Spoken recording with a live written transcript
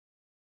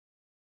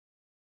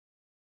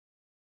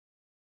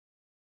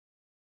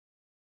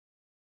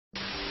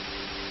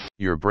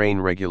Your brain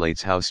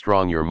regulates how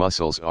strong your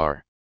muscles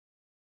are.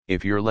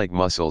 If your leg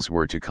muscles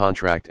were to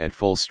contract at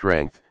full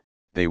strength,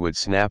 they would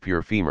snap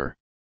your femur.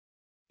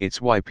 It's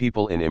why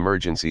people in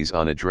emergencies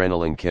on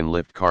adrenaline can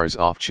lift cars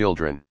off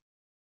children.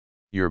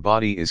 Your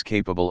body is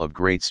capable of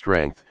great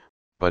strength,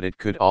 but it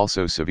could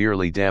also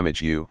severely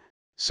damage you,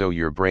 so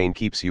your brain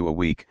keeps you a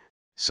weak,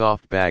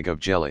 soft bag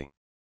of jelly.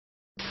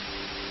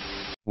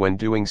 When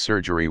doing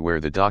surgery where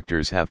the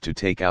doctors have to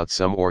take out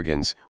some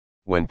organs,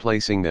 when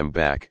placing them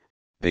back,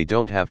 they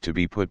don't have to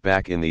be put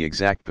back in the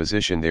exact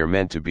position they're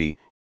meant to be.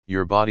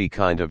 Your body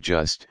kind of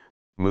just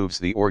moves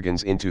the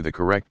organs into the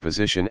correct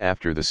position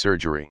after the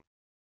surgery.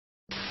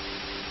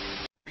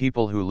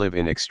 People who live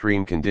in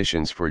extreme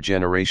conditions for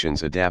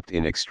generations adapt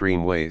in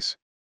extreme ways.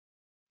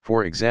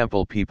 For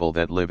example, people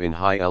that live in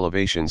high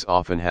elevations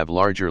often have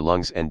larger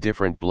lungs and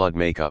different blood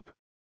makeup.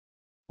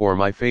 Or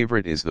my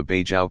favorite is the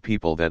Beijiao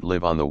people that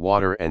live on the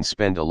water and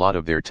spend a lot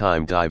of their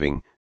time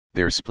diving.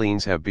 Their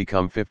spleens have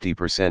become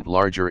 50%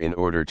 larger in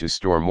order to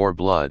store more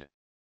blood.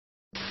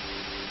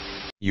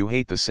 You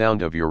hate the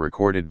sound of your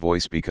recorded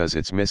voice because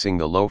it's missing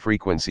the low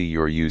frequency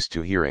you're used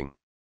to hearing.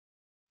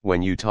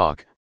 When you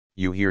talk,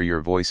 you hear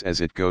your voice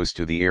as it goes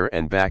to the ear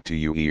and back to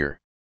your ear.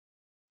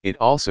 It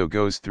also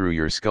goes through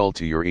your skull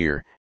to your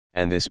ear,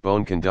 and this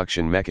bone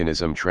conduction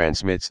mechanism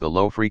transmits the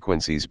low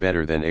frequencies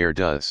better than air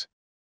does.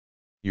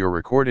 Your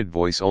recorded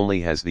voice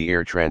only has the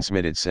air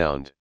transmitted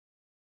sound.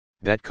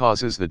 That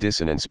causes the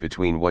dissonance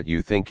between what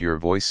you think your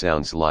voice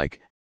sounds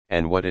like,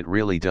 and what it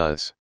really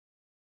does.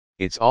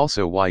 It's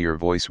also why your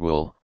voice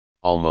will,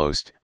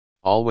 almost,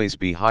 always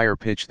be higher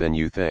pitched than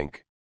you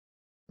think.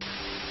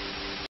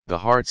 The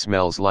heart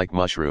smells like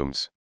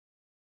mushrooms.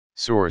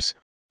 Source: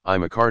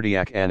 I'm a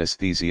cardiac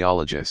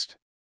anesthesiologist.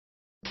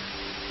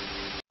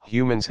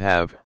 Humans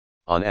have,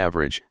 on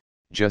average,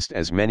 just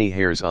as many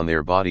hairs on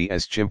their body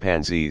as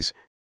chimpanzees.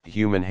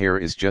 Human hair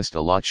is just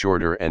a lot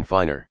shorter and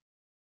finer.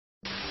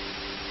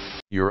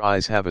 Your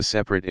eyes have a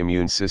separate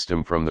immune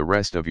system from the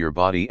rest of your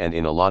body, and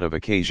in a lot of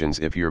occasions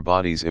if your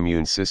body's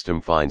immune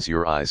system finds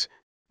your eyes,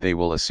 they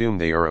will assume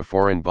they are a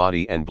foreign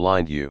body and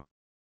blind you.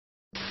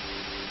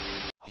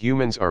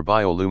 Humans are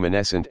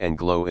bioluminescent and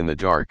glow in the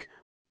dark,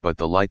 but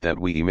the light that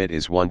we emit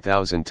is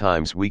 1,000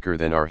 times weaker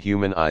than our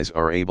human eyes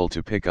are able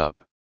to pick up.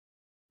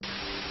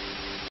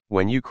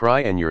 When you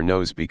cry and your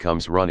nose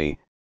becomes runny,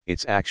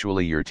 it's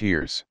actually your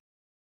tears.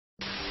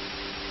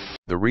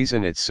 The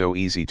reason it's so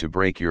easy to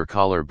break your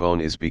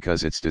collarbone is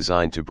because it's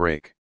designed to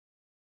break.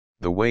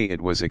 The way it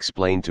was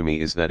explained to me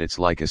is that it's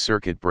like a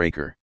circuit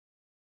breaker.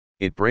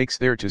 It breaks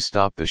there to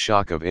stop the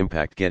shock of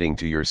impact getting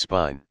to your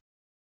spine.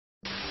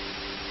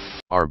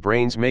 Our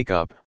brains make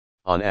up,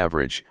 on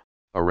average,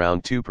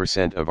 around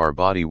 2% of our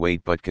body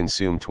weight but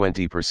consume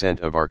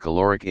 20% of our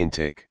caloric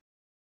intake.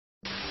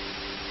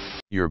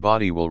 Your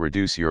body will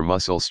reduce your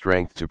muscle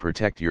strength to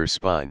protect your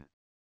spine.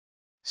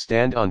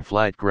 Stand on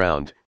flat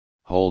ground,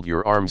 hold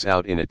your arms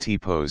out in a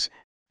T-pose,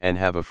 and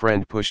have a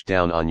friend push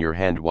down on your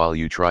hand while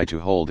you try to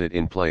hold it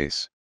in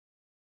place.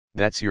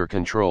 That's your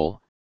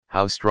control,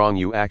 how strong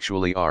you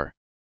actually are.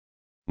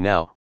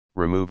 Now,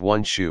 remove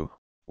one shoe,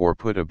 or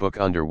put a book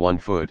under one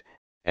foot,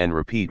 and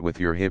repeat with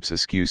your hips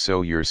askew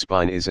so your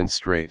spine isn't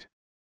straight.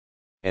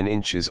 An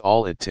inch is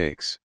all it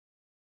takes.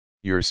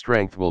 Your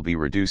strength will be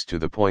reduced to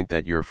the point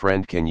that your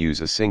friend can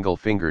use a single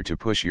finger to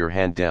push your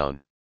hand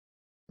down.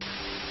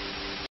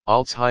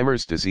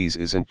 Alzheimer's disease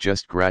isn't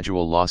just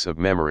gradual loss of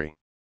memory.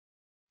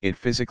 It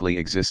physically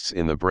exists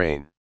in the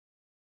brain.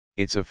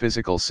 It's a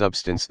physical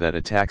substance that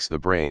attacks the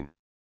brain.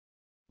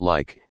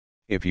 Like,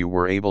 if you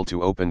were able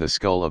to open the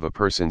skull of a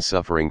person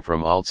suffering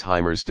from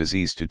Alzheimer's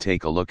disease to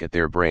take a look at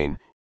their brain,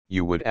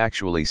 you would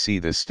actually see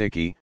the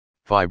sticky,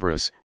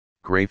 fibrous,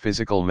 gray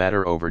physical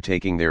matter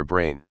overtaking their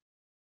brain.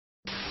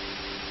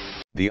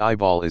 The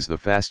eyeball is the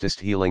fastest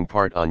healing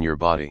part on your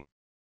body.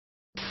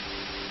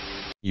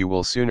 You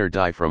will sooner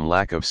die from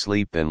lack of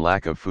sleep than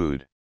lack of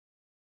food.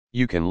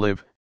 You can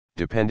live,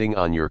 depending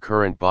on your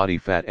current body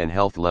fat and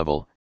health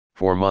level,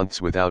 4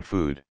 months without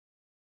food.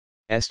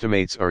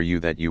 Estimates are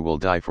that you will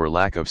die for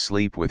lack of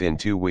sleep within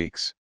 2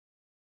 weeks.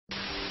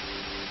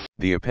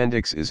 The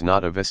appendix is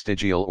not a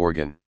vestigial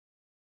organ.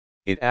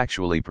 It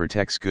actually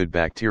protects good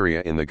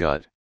bacteria in the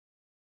gut.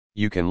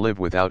 You can live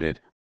without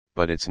it,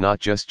 but it's not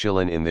just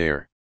chillin' in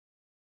there.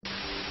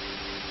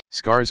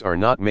 Scars are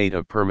not made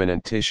of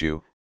permanent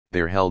tissue,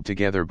 they're held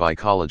together by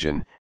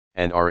collagen,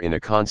 and are in a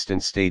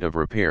constant state of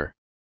repair.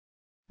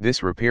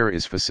 This repair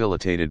is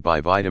facilitated by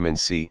vitamin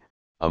C,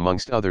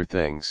 amongst other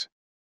things.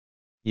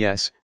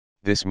 Yes,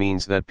 this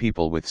means that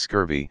people with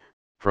scurvy,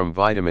 from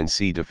vitamin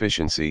C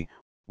deficiency,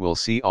 will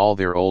see all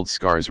their old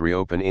scars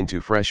reopen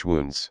into fresh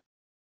wounds.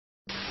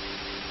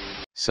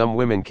 Some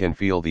women can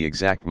feel the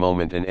exact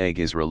moment an egg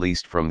is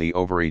released from the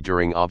ovary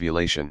during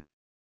ovulation.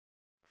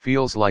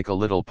 Feels like a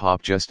little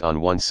pop just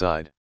on one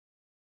side.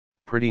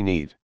 Pretty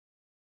neat.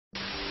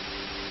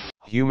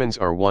 Humans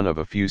are one of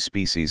a few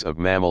species of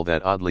mammal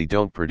that oddly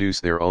don't produce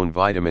their own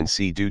vitamin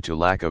C due to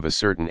lack of a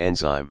certain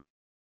enzyme.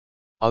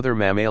 Other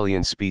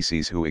mammalian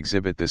species who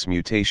exhibit this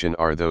mutation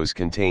are those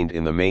contained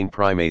in the main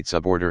primate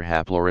suborder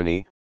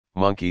Haplorhini,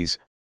 monkeys,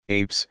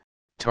 apes,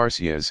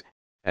 tarsiers,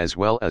 as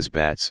well as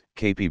bats,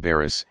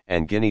 capybaras,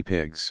 and guinea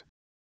pigs.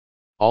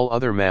 All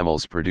other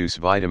mammals produce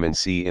vitamin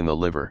C in the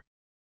liver.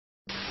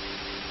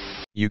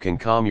 You can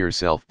calm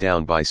yourself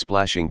down by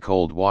splashing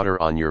cold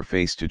water on your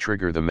face to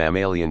trigger the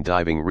mammalian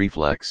diving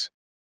reflex.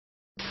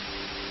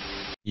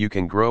 You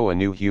can grow a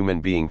new human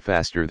being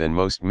faster than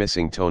most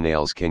missing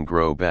toenails can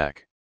grow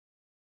back.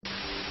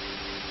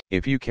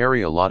 If you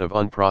carry a lot of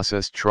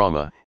unprocessed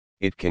trauma,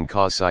 it can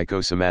cause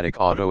psychosomatic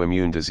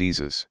autoimmune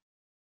diseases.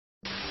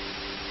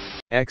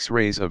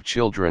 X-rays of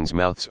children's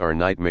mouths are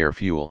nightmare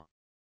fuel.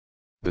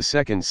 The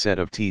second set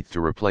of teeth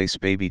to replace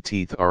baby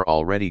teeth are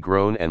already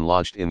grown and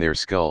lodged in their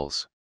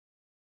skulls.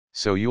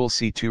 So you'll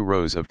see 2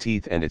 rows of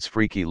teeth and it's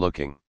freaky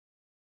looking.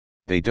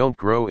 They don't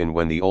grow in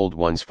when the old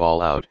ones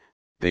fall out,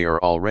 they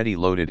are already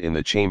loaded in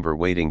the chamber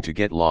waiting to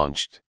get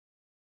launched.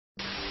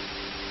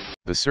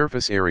 The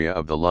surface area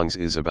of the lungs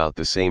is about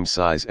the same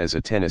size as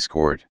a tennis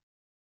court.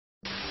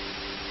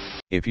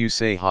 If you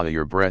say ha,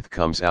 your breath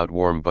comes out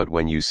warm, but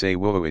when you say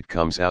whoa, it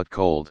comes out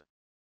cold.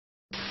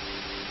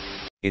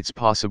 It's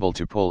possible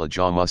to pull a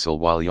jaw muscle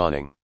while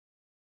yawning.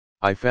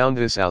 I found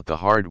this out the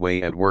hard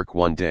way at work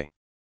one day.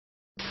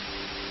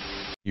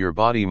 Your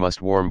body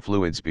must warm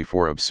fluids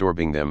before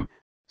absorbing them,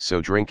 so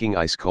drinking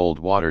ice-cold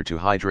water to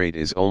hydrate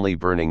is only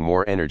burning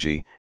more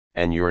energy,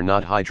 and you're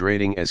not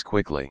hydrating as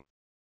quickly.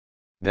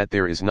 That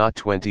there is not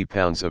 20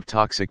 pounds of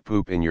toxic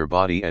poop in your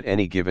body at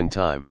any given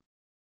time.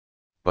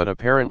 But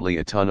apparently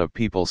a ton of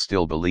people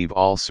still believe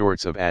all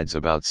sorts of ads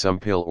about some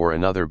pill or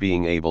another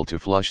being able to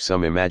flush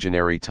some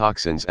imaginary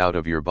toxins out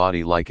of your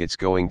body like it's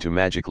going to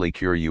magically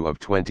cure you of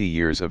 20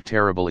 years of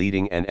terrible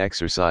eating and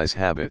exercise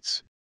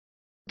habits.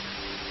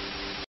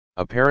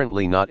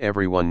 Apparently not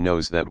everyone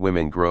knows that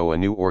women grow a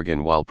new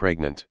organ while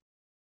pregnant.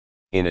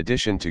 In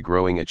addition to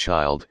growing a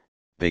child,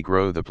 they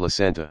grow the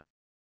placenta.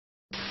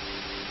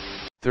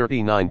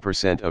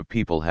 39% of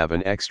people have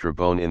an extra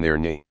bone in their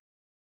knee.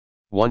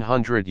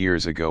 100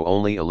 years ago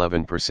only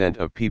 11%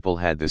 of people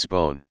had this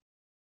bone.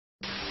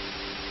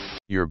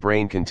 Your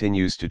brain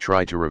continues to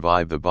try to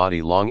revive the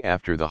body long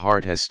after the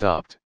heart has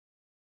stopped.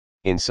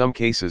 In some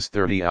cases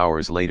 30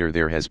 hours later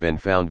there has been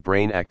found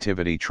brain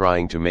activity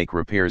trying to make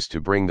repairs to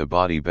bring the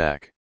body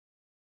back.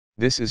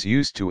 This is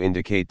used to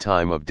indicate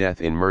time of death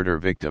in murder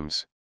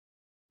victims.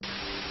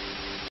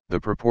 The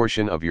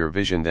proportion of your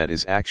vision that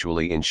is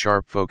actually in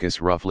sharp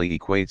focus roughly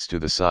equates to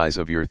the size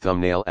of your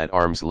thumbnail at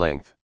arm's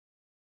length.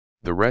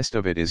 The rest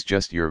of it is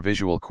just your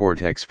visual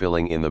cortex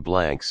filling in the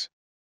blanks.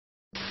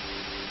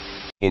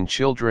 In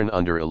children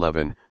under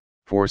 11,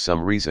 for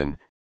some reason,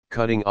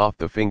 cutting off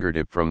the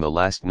fingertip from the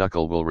last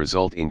knuckle will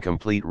result in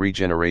complete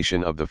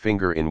regeneration of the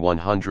finger in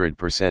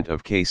 100%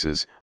 of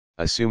cases,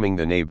 assuming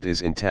the nape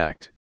is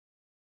intact.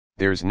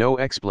 There's no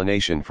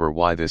explanation for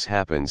why this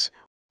happens,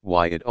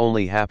 why it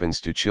only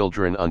happens to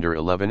children under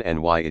 11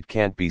 and why it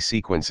can't be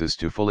sequences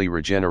to fully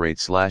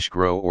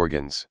regenerate/grow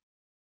organs.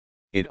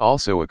 It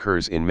also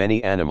occurs in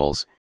many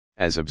animals,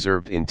 as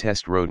observed in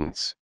test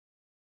rodents.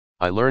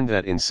 I learned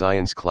that in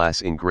science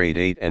class in grade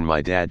 8 and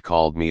my dad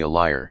called me a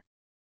liar.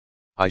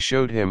 I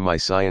showed him my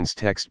science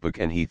textbook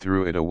and he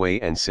threw it away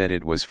and said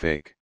it was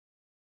fake.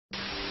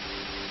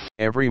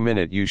 Every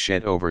minute you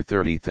shed over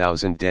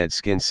 30,000 dead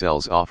skin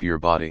cells off your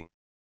body.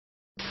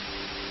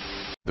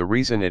 The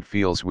reason it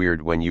feels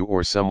weird when you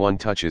or someone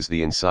touches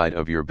the inside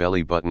of your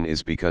belly button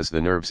is because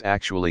the nerves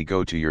actually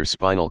go to your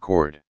spinal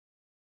cord.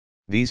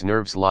 These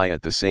nerves lie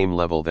at the same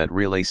level that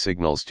relay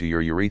signals to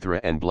your urethra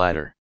and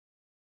bladder.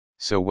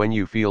 So when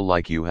you feel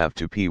like you have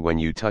to pee when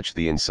you touch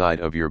the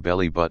inside of your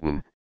belly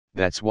button,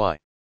 that's why.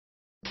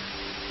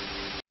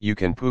 You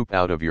can poop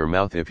out of your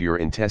mouth if your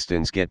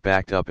intestines get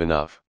backed up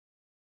enough.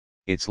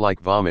 It's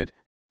like vomit,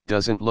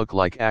 doesn't look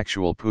like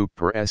actual poop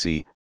per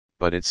se,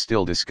 but it's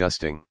still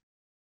disgusting.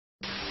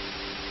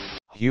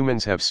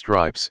 Humans have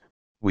stripes,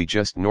 we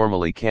just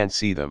normally can't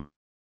see them.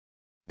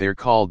 They're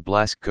called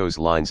Blaschko's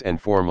lines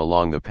and form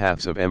along the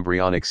paths of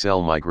embryonic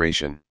cell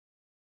migration.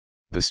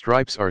 The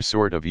stripes are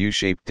sort of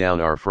U-shaped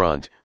down our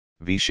front,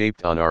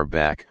 V-shaped on our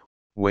back,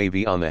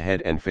 wavy on the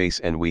head and face,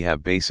 and we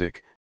have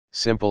basic,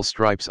 simple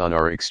stripes on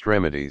our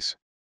extremities.